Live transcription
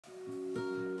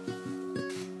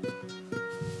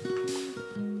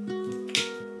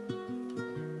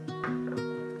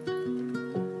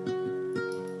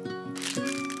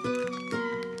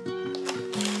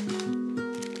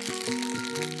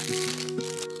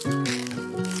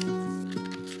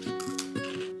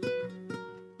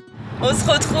On se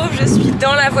retrouve, je suis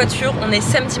dans la voiture, on est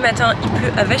samedi matin, il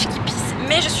pleut à vache qui pisse,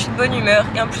 mais je suis de bonne humeur.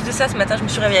 Et en plus de ça, ce matin je me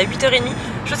suis réveillée à 8h30,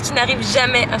 chose qui n'arrive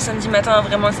jamais un samedi matin.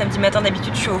 Vraiment le samedi matin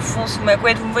d'habitude je suis au fond sous ma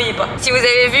couette, vous me voyez pas. Si vous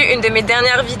avez vu une de mes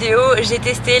dernières vidéos, j'ai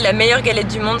testé la meilleure galette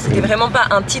du monde. C'était vraiment pas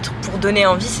un titre pour donner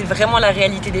envie, c'est vraiment la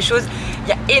réalité des choses. Il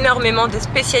y a énormément de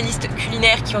spécialistes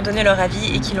culinaires qui ont donné leur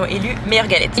avis et qui l'ont élu meilleure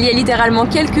galette. Il y a littéralement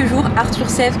quelques jours, Arthur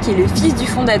Sève, qui est le fils du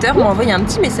fondateur, m'a envoyé un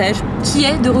petit message qui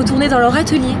est de retourner dans leur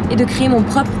atelier et de créer mon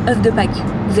propre œuf de Pâques.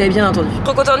 Vous avez bien entendu.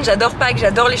 Trop contente, j'adore Pâques,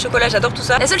 j'adore les chocolats, j'adore tout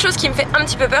ça. La seule chose qui me fait un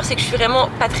petit peu peur, c'est que je suis vraiment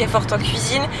pas très forte en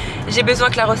cuisine. J'ai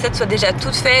besoin que la recette soit déjà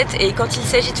toute faite, et quand il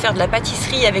s'agit de faire de la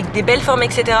pâtisserie avec des belles formes,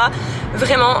 etc.,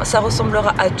 vraiment ça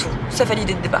ressemblera à tout. Ça fait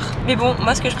l'idée de départ. Mais bon,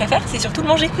 moi ce que je préfère, c'est surtout le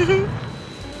manger.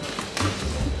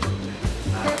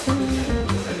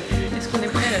 Est-ce qu'on est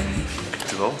prêt là?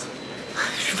 Tu ventes?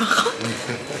 Je suis marrant.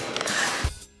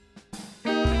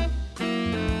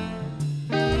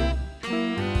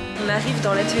 On arrive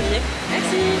dans l'atelier.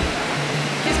 Merci.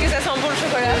 Qu'est-ce que ça sent bon le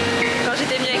chocolat? Quand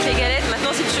j'étais mis avec les galettes,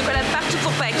 maintenant c'est du chocolat partout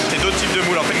pour Pâques. C'est d'autres types de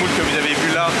moules. En fait, les moules que vous avez vu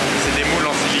là, c'est des moules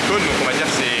en silicone, donc on va dire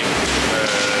que c'est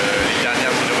les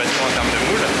dernières innovations en termes de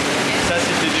moules. Okay. Ça,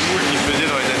 c'était des moules qui se faisaient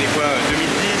dans les années 2010.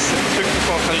 Ceux qui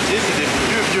sont en train d'utiliser, c'est des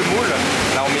vieux moules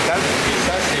là en métal. Et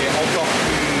ça, c'est encore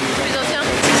plus ancien.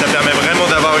 Ça permet vraiment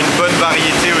d'avoir une bonne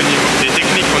variété au niveau des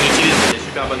techniques qu'on utilise. Des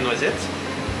super bonnes noisettes.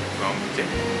 On va en goûter.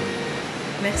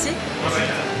 Merci. Ouais,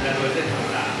 la noisette,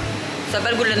 ça n'a pas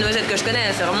le goût de la noisette que je connais,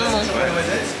 c'est vraiment bon. Ouais,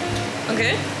 noisette. Ok.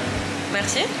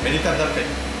 Merci. Mais l'étape d'après.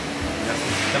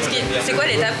 C'est quoi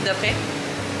l'étape d'après?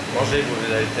 Manger,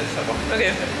 vous allez peut-être savoir. Ok.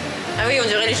 Ah oui, on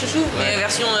dirait les chouchous, mais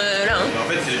version là. Hein. En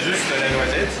fait, c'est juste la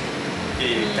noisette qui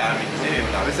est caramélisée et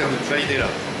on a réussi à nous valider là.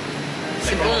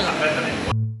 C'est bon.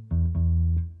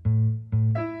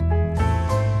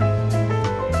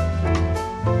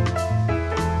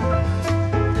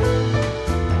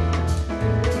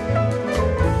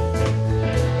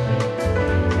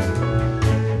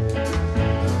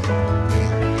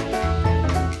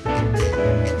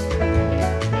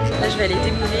 Je vais aller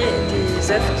démouler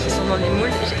des œufs qui sont dans les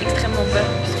moules. J'ai extrêmement peur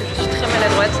puisque je suis très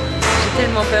maladroite. J'ai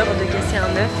tellement peur de casser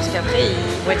un œuf parce qu'après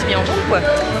ils vont être mis en jambes quoi.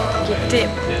 Donc écoutez,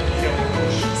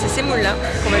 c'est ces moules là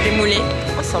qu'on va démouler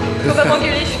ensemble. Faut pas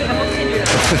m'engueuler, je suis vraiment très nulle.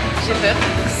 J'ai peur.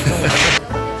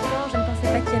 Je ne pensais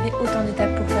pas qu'il y avait autant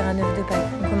d'étapes pour faire un œuf de Pâques.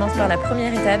 On commence par la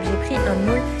première étape, j'ai pris un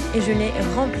moule et je l'ai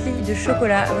rempli de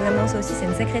chocolat. Vraiment ça aussi c'est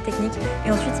une sacrée technique.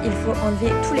 Et ensuite il faut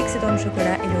enlever tout l'excédent de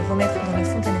chocolat et le remettre dans la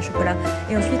fontaine à chocolat.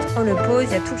 Et ensuite on le pose,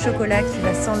 il y a tout le chocolat qui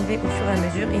va s'enlever au fur et à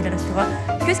mesure et il ne restera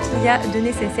que ce qu'il y a de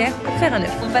nécessaire pour faire un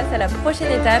œuf. On passe à la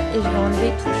prochaine étape et je vais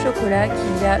enlever tout le chocolat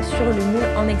qu'il y a sur le moule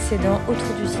en excédent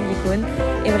autour du silicone.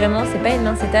 Et vraiment c'est pas une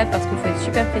mince étape parce qu'il faut être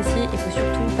super précis, il faut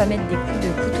surtout pas mettre des coups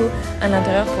de couteau à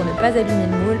l'intérieur pour ne pas abîmer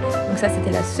le moule. Donc ça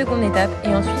c'était la seconde étape et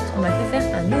ensuite on m'a fait faire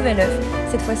un nouvel œuf,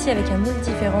 cette fois-ci avec un moule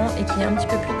différent et qui est un petit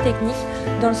peu plus technique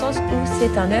dans le sens où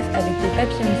c'est un œuf avec des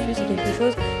papillons dessus. C'est quelque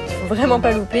chose qu'il faut vraiment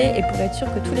pas louper et pour être sûr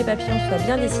que tous les papillons soient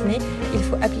bien dessinés, il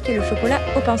faut appliquer le chocolat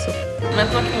au pinceau.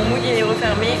 Maintenant que mon moule est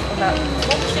refermé, on va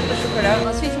remplir le chocolat.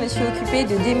 Ensuite je me suis occupée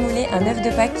de démouler un œuf de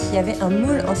Pâques qui avait un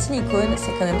moule en silicone.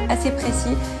 C'est quand même assez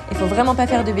précis, il faut vraiment pas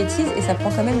faire de bêtises et ça prend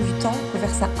quand même du temps. Il faut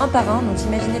faire ça un par un, donc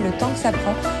imaginez le temps que ça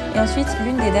prend. Et ensuite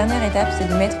l'une des dernières étapes c'est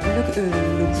de mettre le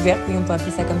couvercle, oui, on peut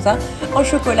appeler ça comme ça, en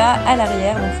chocolat à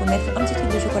l'arrière. Donc il faut mettre un petit truc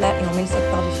de chocolat et on met le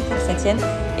socle par-dessus pour que ça tienne.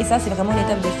 Et ça c'est vraiment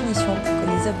l'étape de finition pour que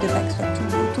les œufs de Pâques soient tout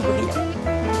beaux, tout brillants.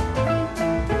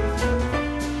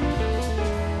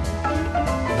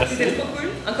 C'était trop cool.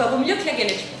 Encore mieux que la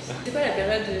galette, je pense. C'est quoi la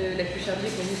période la plus chargée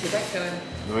pour vous? C'est pas quand même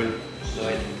Noël.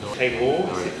 Très gros,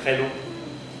 c'est très long.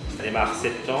 Ça démarre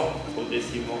septembre,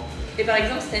 progressivement. Et par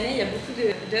exemple, cette année, il y a beaucoup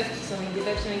d'œufs qui sont avec des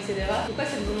papillons, etc. Pourquoi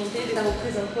cette volonté? Ça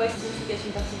représente quoi? Une signification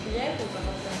particulière ou pas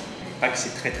forcément? Pâques,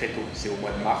 c'est très très tôt. C'est au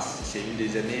mois de mars. C'est une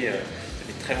des années, ça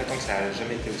fait très longtemps que ça n'a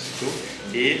jamais été aussi tôt.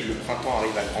 Et le printemps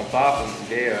arrive à grands pas. On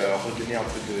voulait redonner un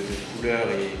peu de couleur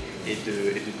et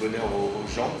de bonheur aux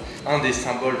gens. Un des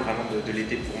symboles vraiment de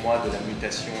l'été pour moi, de la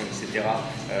mutation, etc.,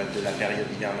 de la période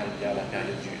hivernale vers la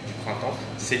période du printemps,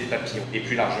 c'est le papillon. Et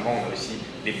plus largement, on a aussi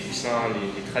les poussins,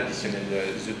 les traditionnels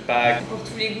œufs de Pâques. Pour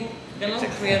tous les goûts. Vraiment,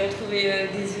 vous pouvez retrouver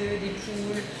des œufs, des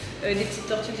poules, des petites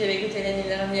tortues que j'avais goûtées l'année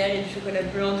dernière, il y a du chocolat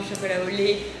blanc, du chocolat au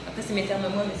lait. Après, c'est mes termes à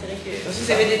moi, mais c'est vrai que vous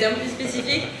avez des termes plus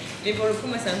spécifiques. Mais pour le coup,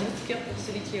 moi, c'est un gros coup de cœur pour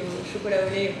celui qui est au chocolat au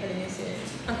lait et au praliné, c'est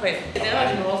incroyable. D'ailleurs,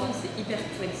 je me rends compte que c'est hyper,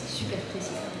 faut être super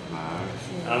précis.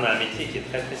 On a un métier qui est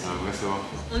très précis. Un vrai savoir.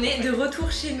 On est de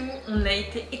retour chez nous, on a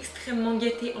été extrêmement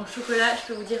gâtés en chocolat. Je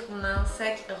peux vous dire qu'on a un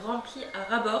sac rempli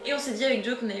à ras-bord. Et on s'est dit avec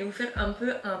Joe qu'on allait vous faire un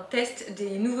peu un test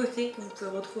des nouveautés que vous pouvez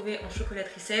retrouver en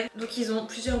Chocolaterie Sève. Donc ils ont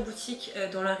plusieurs boutiques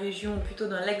dans la région, ou plutôt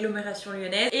dans l'agglomération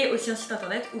lyonnaise, et aussi un site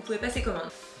internet où vous pouvez passer commande.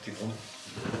 T'es grande.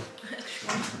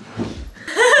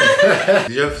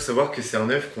 Déjà, il faut savoir que c'est un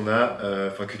œuf qu'on a,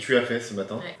 que tu as fait ce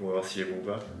matin. Ouais. On va voir s'il est bon ou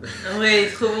pas. Ah ouais, il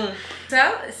est trop bon.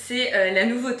 Ça, c'est la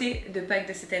nouveauté de Pâques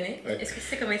de cette année. Ouais. Est-ce que tu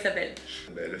sais comment il s'appelle?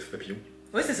 Bah, l'œuf papillon.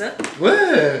 Ouais, c'est ça.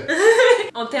 Ouais.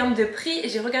 En termes de prix,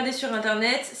 j'ai regardé sur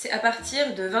internet, c'est à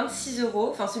partir de 26 €.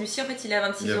 Enfin, celui-ci en fait, il est à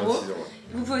 26 €.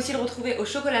 Vous pouvez aussi le retrouver au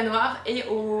chocolat noir et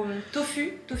au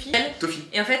tofu.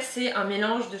 Et en fait, c'est un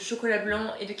mélange de chocolat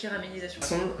blanc et de caramélisation.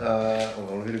 On va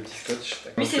enlever le petit scotch.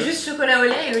 Lui, c'est juste chocolat au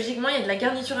lait et logiquement, il y a de la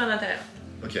garniture à l'intérieur.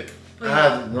 Ok. Oui.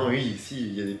 Ah non, oui, si,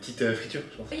 il y a des petites fritures,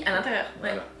 je pense. Oui, à l'intérieur. Ouais.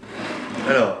 Voilà.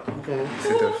 Alors, coupons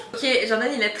cet œuf. Ok,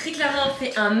 Jordan, il a très clairement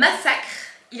fait un massacre.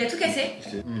 Il a tout cassé.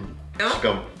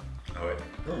 Super bon. Ah ouais.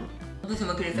 En plus, c'est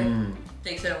moi qui l'ai fait.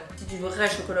 C'est excellent. C'est du vrai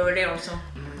chocolat au lait, on le sent.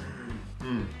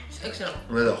 C'est excellent.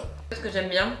 On adore. Ce que j'aime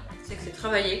bien, c'est que c'est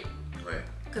travaillé. Ouais.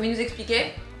 Comme il nous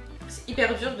expliquait, c'est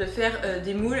hyper dur de faire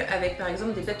des moules avec par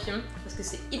exemple des papillons parce que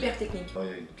c'est hyper technique. Il n'y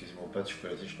a quasiment pas de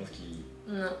chocolatier, je pense,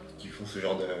 qui font ce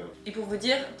genre de... Et pour vous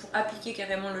dire, pour appliquer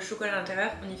carrément le chocolat à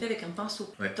l'intérieur, on y fait avec un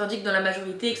pinceau. Ouais. Tandis que dans la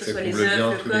majorité, que ce soit les œufs,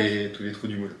 le coque... tous les trous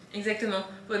du moule. Exactement.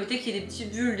 Pour éviter qu'il y ait des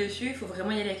petites bulles dessus, il faut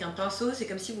vraiment y aller avec un pinceau. C'est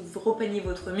comme si vous repeigniez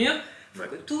votre mur, pour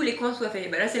que tous les coins soient faits.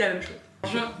 Bah là, c'est la même chose.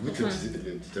 Goûte le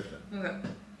petit œuf là. Ouais.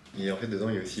 Et en fait, dedans,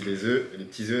 il y a aussi les œufs, les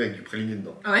petits œufs avec du praliné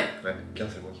dedans. Ah ouais? Ouais, qu'un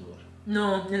c'est moi qui mange.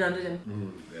 Non, il y en a un deuxième.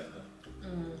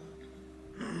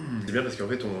 C'est bien parce qu'en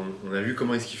fait on a vu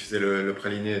comment est-ce qu'ils faisaient le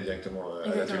praliné directement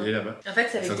à l'atelier là-bas. En fait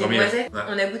c'est avec des noisettes. Ouais.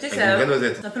 On a goûté ça.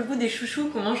 C'est un peu le goût des chouchous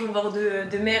qu'on mange au bord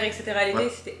de mer, etc. à l'été.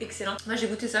 Ouais. C'était excellent. Moi j'ai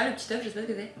goûté ça, le petit œuf, je sais pas ce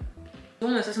que c'est.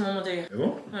 Bon, ça c'est mon délire. Ah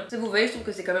bon? Ouais. Ça, vous voyez, je trouve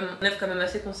que c'est quand même un œuf quand même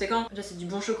assez conséquent. Déjà c'est du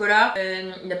bon chocolat,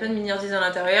 il y a plein de miniardises à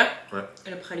l'intérieur. Ouais.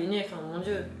 Et le praliné, enfin mon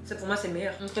dieu, ça pour moi c'est le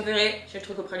meilleur. Mon préféré, c'est le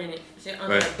truc au praliné. C'est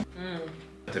incroyable. Ouais.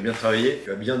 T'as bien travaillé,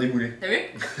 tu as bien démoulé. T'as vu?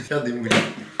 Bien démoulé.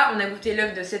 On a goûté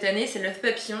l'œuf de cette année, c'est l'œuf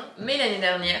papillon, mais l'année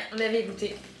dernière, on avait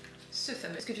goûté ce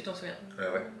fameux. Est-ce que tu t'en souviens?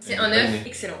 Ouais. C'est un œuf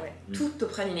excellent, ouais. Tout au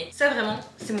praliné. Ça vraiment,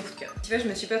 c'est mon coup de cœur. Tu vois, je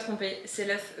me suis pas trompée. C'est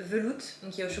l'œuf veloute,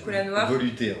 donc qui est au chocolat noir.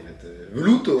 Velouté en fait.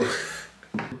 Velouto.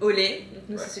 Au lait, donc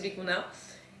nous c'est celui qu'on a.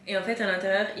 Et en fait, à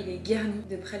l'intérieur, il est garni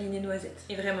de praliné noisette.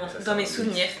 Et vraiment, ça, dans mes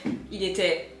souvenirs, il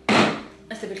était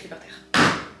instabilé par terre.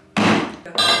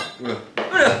 Oula.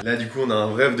 Voilà. Là du coup on a un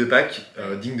vrai œuf de Pâques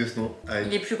digne de ce nom.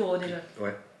 Il est plus gros déjà.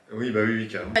 Ouais. Oui bah oui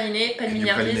carrément. Praliné, pas de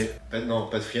miniardises. Non,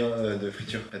 pas de friture.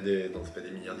 Non c'est pas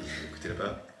des miniardises, écoutez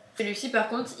là-bas. Celui-ci par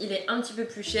contre il est un petit peu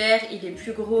plus cher, il est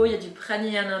plus gros, il y a du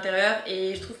praliné à l'intérieur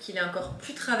et je trouve qu'il est encore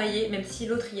plus travaillé, même si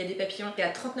l'autre il y a des papillons qui est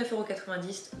à 39,90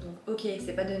 €, donc ok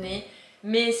c'est pas donné.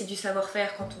 Mais c'est du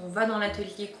savoir-faire quand on va dans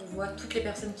l'atelier, qu'on voit toutes les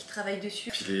personnes qui travaillent dessus.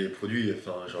 Puis les produits,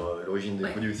 enfin genre l'origine des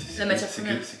produits aussi, c'est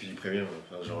que du premium.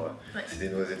 Enfin genre c'est des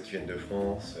noisettes qui viennent de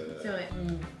France. C'est vrai.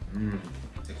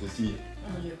 C'est croustillant. Oh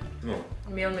mon dieu. Non.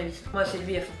 Le meilleur de ma vie. Moi c'est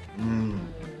lui à fond.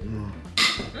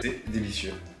 C'est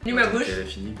délicieux. Lui ma bouche. Elle a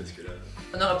fini parce que là.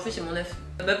 On aura plus, c'est mon œuf.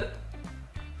 Bob.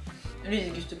 Lui il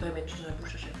déguste pas, il met tout dans la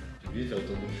bouche à chaque fois.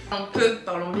 Un peu,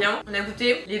 parlons bien. On a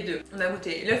goûté les deux. On a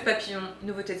goûté l'œuf papillon,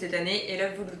 nouveauté de cette année, et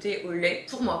l'œuf velouté au lait.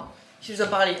 Pour moi, si je dois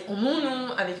parler en mon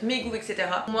nom, avec mes goûts, etc.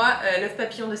 Moi, l'œuf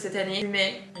papillon de cette année, je lui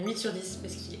mets un 8 sur 10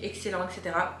 parce qu'il est excellent,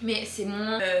 etc. Mais c'est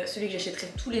moins celui que j'achèterais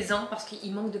tous les ans parce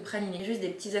qu'il manque de praliné. Il y a juste des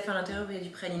petits œufs à l'intérieur où il y a du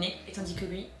praliné. Et tandis que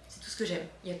lui, c'est tout ce que j'aime.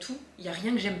 Il y a tout, il n'y a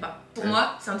rien que j'aime pas. Pour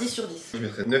moi, c'est un 10 sur 10. Je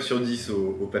mettrais 9 sur 10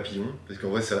 au papillon parce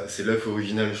qu'en vrai, c'est l'œuf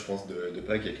original, je pense, de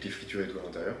Pâques avec les fritures et tout à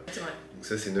l'intérieur. C'est vrai. Donc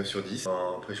ça, c'est 9 sur 10.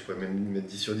 Enfin, après, je pourrais même mettre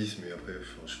 10 sur 10, mais après,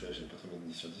 je sais pas, j'aime pas trop mettre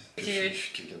 10 sur 10. Je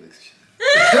suis quelqu'un d'excusé.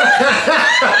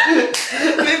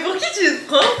 Mais pour qui tu te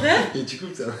prends, frère? Et tu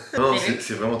coupes ça. Non,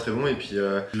 c'est vraiment très bon. Et puis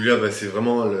celui-là, bah, c'est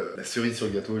vraiment la cerise sur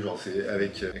le gâteau. Genre, c'est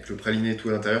avec le praliné et tout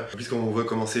à l'intérieur. En plus, quand on voit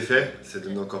comment c'est fait, ça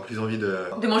donne encore plus envie de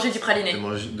manger du praliné.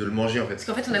 De le manger en fait. Parce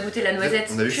qu'en fait, on a goûté la noisette.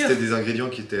 On a vu que c'était des ingrédients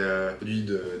qui étaient produits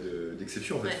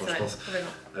d'exception en fait, je pense.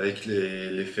 Avec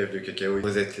les fèves de cacao, les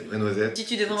noisettes, les vraies noisettes. Si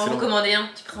tu devrais en recommander un,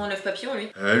 tu prends l'œuf papillon, lui?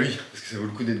 Oui, parce que ça vaut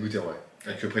le coup d'être goûté en vrai.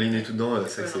 Avec le praliné tout dedans,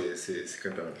 ça c'est quand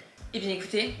même pas mal. Et bien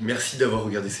écoutez, merci d'avoir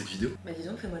regardé cette vidéo. Bah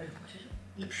disons, fais-moi la conclusion.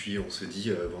 Et puis on se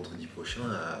dit vendredi prochain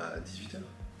à 18 h.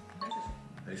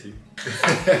 Allez, salut.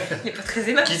 Il est pas très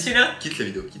aimable celui-là. Quitte la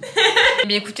vidéo, quitte. Eh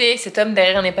bien écoutez, cet homme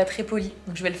derrière n'est pas très poli,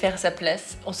 donc je vais le faire à sa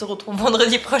place. On se retrouve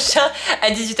vendredi prochain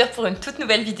à 18 h pour une toute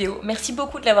nouvelle vidéo. Merci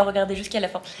beaucoup de l'avoir regardé jusqu'à la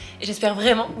fin. Et j'espère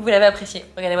vraiment que vous l'avez apprécié.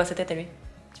 Regardez-moi sa tête à lui.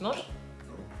 Tu manges?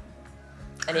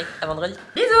 Allez, à vendredi.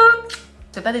 Bisous.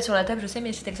 C'est pas d'être sur la table, je sais,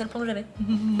 mais c'était le seul plan que j'avais.